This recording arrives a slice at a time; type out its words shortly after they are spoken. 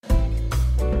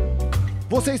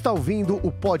Você está ouvindo o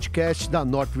podcast da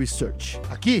North Research.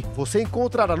 Aqui você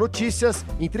encontrará notícias,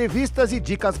 entrevistas e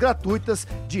dicas gratuitas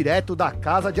direto da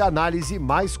casa de análise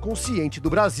mais consciente do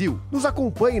Brasil. Nos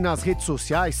acompanhe nas redes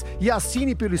sociais e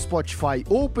assine pelo Spotify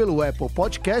ou pelo Apple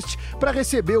Podcast para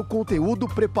receber o conteúdo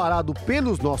preparado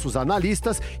pelos nossos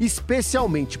analistas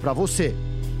especialmente para você.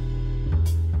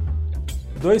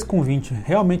 2,20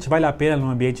 realmente vale a pena no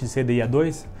ambiente de CDI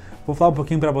A2? Vou falar um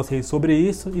pouquinho para vocês sobre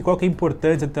isso e qual que é a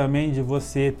importância também de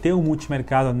você ter um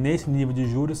multimercado nesse nível de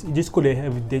juros e de escolher,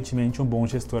 evidentemente, um bom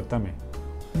gestor também.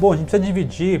 Bom, a gente precisa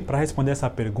dividir, para responder essa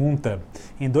pergunta,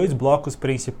 em dois blocos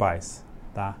principais.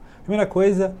 Tá? A primeira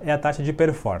coisa é a taxa de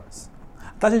performance.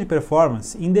 A taxa de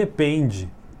performance independe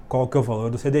qual que é o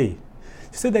valor do CDI.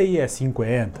 Se o CDI é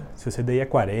 50, se o CDI é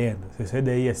 40, se o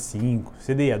CDI é 5,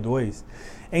 se o CDI é 2,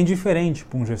 é indiferente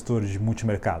para um gestor de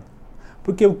multimercado.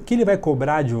 Porque o que ele vai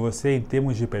cobrar de você em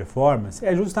termos de performance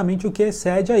é justamente o que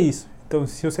excede a isso. Então,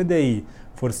 se o CDI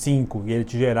for 5 e ele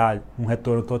te gerar um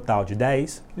retorno total de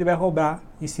 10, ele vai cobrar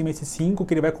em cima desses 5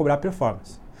 que ele vai cobrar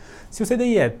performance. Se o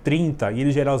CDI é 30 e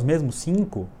ele gerar os mesmos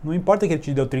 5, não importa que ele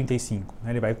te deu 35,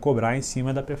 né? Ele vai cobrar em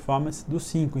cima da performance dos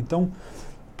 5. Então,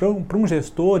 para um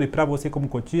gestor e para você como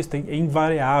cotista é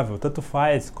invariável, tanto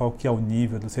faz qual que é o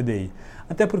nível do CDI.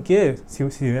 Até porque,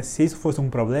 se isso fosse um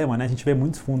problema, né, a gente vê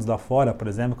muitos fundos lá fora, por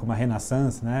exemplo, como a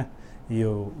Renaissance, né, e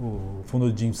o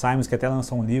fundo de Jim Simons, que até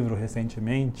lançou um livro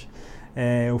recentemente,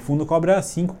 o fundo cobra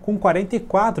 5 com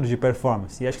 44 de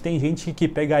performance. E acho que tem gente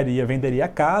que venderia a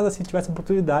casa se tivesse a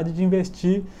oportunidade de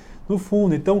investir no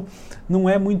fundo. Então, não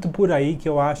é muito por aí que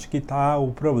eu acho que está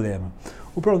o problema.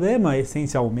 O problema,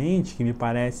 essencialmente, que me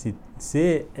parece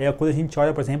ser, é quando a gente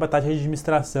olha, por exemplo, a taxa de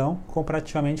administração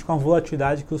comparativamente com a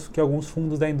volatilidade que alguns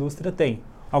fundos da indústria têm.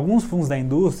 Alguns fundos da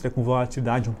indústria com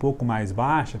volatilidade um pouco mais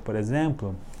baixa, por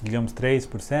exemplo, digamos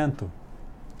 3%,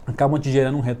 acabam te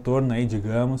gerando um retorno aí,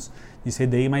 digamos, de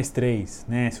CDI mais 3,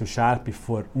 né? Se o Sharpe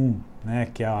for 1, né?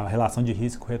 Que é a relação de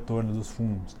risco-retorno dos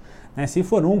fundos. Né? Se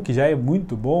for 1, que já é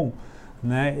muito bom,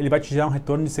 né, ele vai te gerar um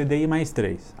retorno de CDI mais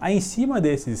 3. Aí em cima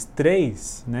desses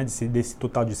 3, né, desse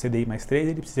total de CDI mais 3,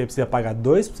 ele precisa pagar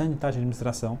 2% de taxa de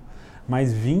administração,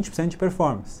 mais 20% de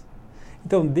performance.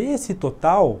 Então, desse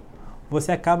total,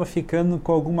 você acaba ficando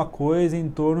com alguma coisa em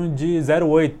torno de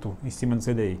 0,8 em cima do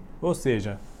CDI. Ou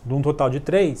seja, de um total de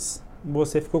 3,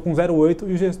 você ficou com 0,8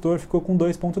 e o gestor ficou com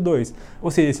 2,2.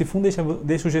 Ou seja, esse fundo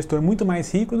deixa o gestor muito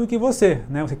mais rico do que você.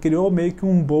 Né? Você criou meio que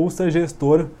um bolsa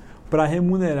gestor para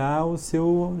remunerar o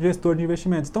seu gestor de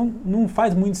investimentos. Então, não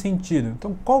faz muito sentido.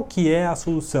 Então, qual que é a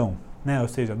solução? Né? Ou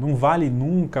seja, não vale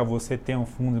nunca você ter um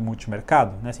fundo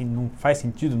multimercado? Né? Assim, não faz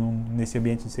sentido nesse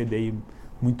ambiente de CDI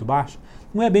muito baixo?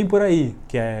 Não é bem por aí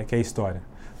que é a história.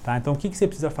 Tá? Então, o que você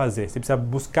precisa fazer? Você precisa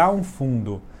buscar um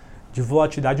fundo de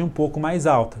volatilidade um pouco mais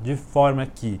alta, de forma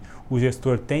que o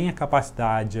gestor tenha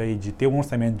capacidade aí de ter um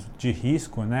orçamento de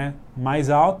risco, né, mais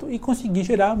alto e conseguir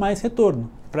gerar mais retorno,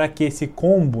 para que esse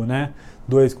combo, né,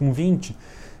 2,20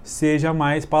 seja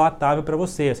mais palatável para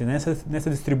você. Assim, nessa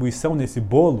distribuição, nesse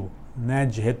bolo, né,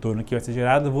 de retorno que vai ser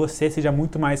gerado, você seja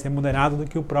muito mais remunerado do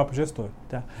que o próprio gestor.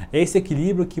 Tá? É esse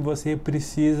equilíbrio que você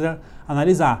precisa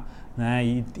analisar, né,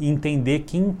 e entender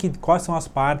quais são as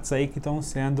partes aí que estão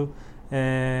sendo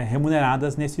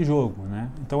remuneradas nesse jogo, né?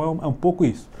 Então é um pouco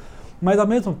isso. Mas ao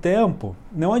mesmo tempo,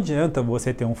 não adianta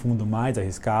você ter um fundo mais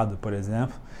arriscado, por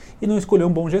exemplo, e não escolher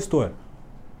um bom gestor.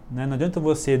 Né? Não adianta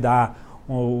você dar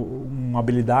uma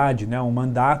habilidade, né, um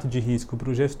mandato de risco para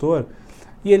o gestor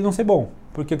e ele não ser bom,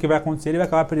 porque o que vai acontecer, ele vai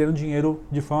acabar perdendo dinheiro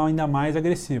de forma ainda mais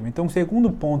agressiva. Então o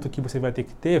segundo ponto que você vai ter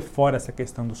que ter, fora essa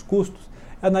questão dos custos,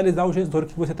 é analisar o gestor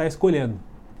que você está escolhendo.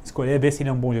 Escolher, ver se ele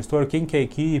é um bom gestor, quem que é a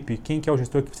equipe, quem que é o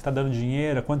gestor que você está dando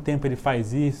dinheiro, há quanto tempo ele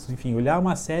faz isso, enfim, olhar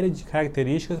uma série de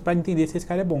características para entender se esse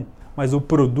cara é bom. Mas o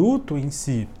produto em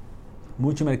si, o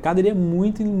multimercado, ele é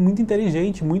muito, muito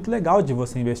inteligente, muito legal de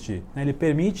você investir. Né? Ele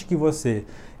permite que você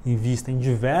invista em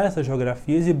diversas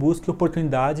geografias e busque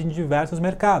oportunidades em diversos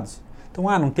mercados. Então,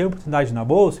 não tem oportunidade na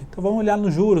Bolsa? Então vamos olhar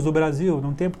nos juros do Brasil,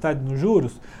 não tem oportunidade nos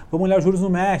juros? Vamos olhar os juros no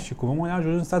México, vamos olhar os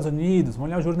juros nos Estados Unidos, vamos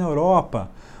olhar os juros na Europa.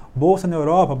 Bolsa na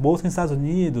Europa, bolsa nos Estados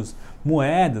Unidos,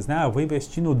 moedas, né? Eu vou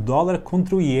investir no dólar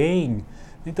contra o ien.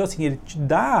 Então, assim, ele te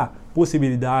dá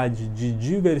possibilidade de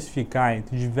diversificar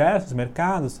entre diversos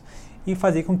mercados e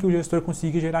fazer com que o gestor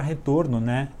consiga gerar retorno,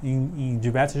 né, em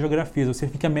diversas geografias. Você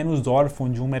fica menos órfão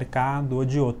de um mercado ou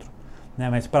de outro. Né?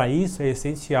 Mas para isso é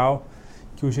essencial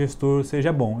que o gestor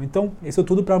seja bom. Então, isso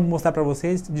tudo para mostrar para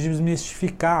vocês,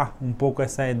 desmistificar um pouco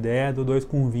essa ideia do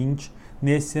 2,20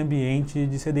 nesse ambiente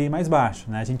de CDI mais baixo.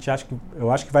 Né?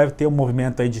 Eu acho que vai ter um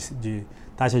movimento aí de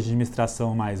taxa de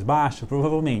administração mais baixa,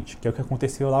 provavelmente, que é o que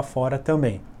aconteceu lá fora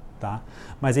também. tá?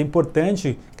 Mas é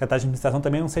importante que a taxa de administração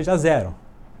também não seja zero,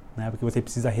 né? Porque você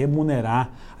precisa remunerar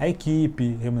a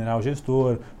equipe, remunerar o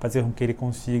gestor, fazer com que ele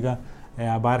consiga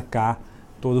abarcar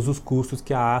todos os custos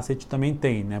que a Asset também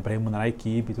tem, né? Para remunerar a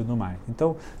equipe e tudo mais.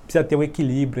 Então, precisa ter um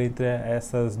equilíbrio entre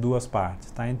essas duas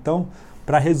partes, tá? Então,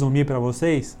 para resumir para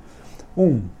vocês,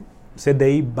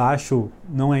 CDI baixo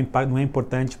não é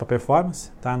importante para a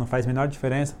performance, tá? Não faz a menor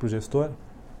diferença para o gestor.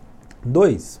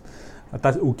 2,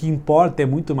 o que importa é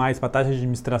muito mais para a taxa de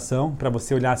administração, para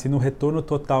você olhar assim no retorno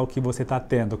total que você está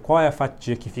tendo, qual é a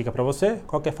fatia que fica para você,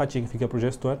 qual é a fatia que fica para o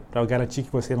gestor, para garantir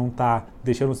que você não está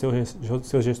deixando o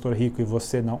seu gestor rico e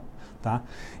você não. Tá?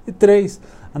 E 3,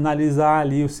 analisar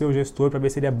ali o seu gestor para ver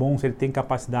se ele é bom, se ele tem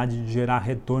capacidade de gerar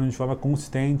retorno de forma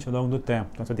consistente ao longo do tempo.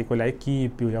 Então você tem que olhar a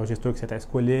equipe, olhar o gestor que você está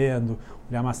escolhendo,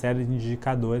 olhar uma série de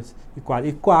indicadores. E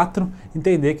 4,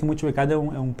 entender que o multimercado é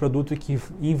um produto que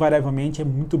invariavelmente é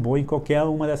muito bom em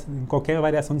qualquer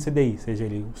variação de CDI, seja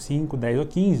ele 5, 10 ou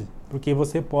 15, porque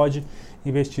você pode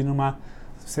investir numa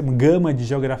gama de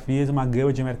geografias, uma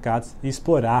gama de mercados e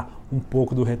explorar um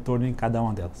pouco do retorno em cada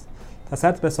uma delas. Tá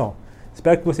certo, pessoal?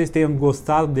 Espero que vocês tenham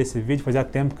gostado desse vídeo. Fazia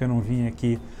tempo que eu não vim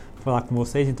aqui falar com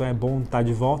vocês, então é bom estar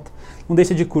de volta. Não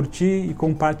deixe de curtir e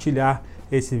compartilhar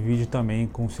esse vídeo também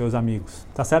com seus amigos.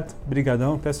 Tá certo?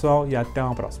 Obrigadão, pessoal, e até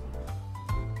uma próxima.